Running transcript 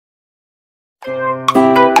Good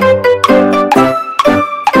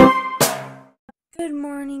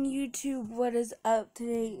morning, YouTube. What is up?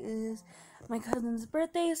 Today is my cousin's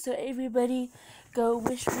birthday, so everybody go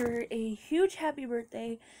wish her a huge happy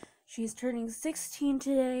birthday. She's turning 16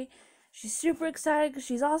 today. She's super excited because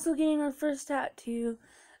she's also getting her first tattoo.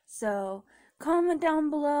 So comment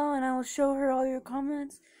down below and I will show her all your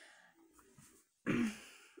comments.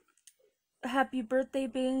 Happy birthday,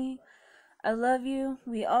 Bailey. I love you.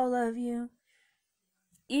 We all love you.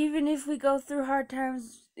 Even if we go through hard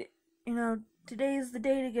times, today is the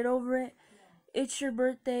day to get over it. It's your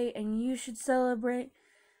birthday and you should celebrate.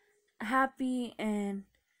 Happy, and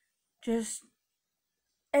just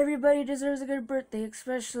everybody deserves a good birthday,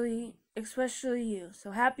 especially you.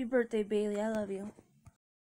 So happy birthday, Bailey. I love you.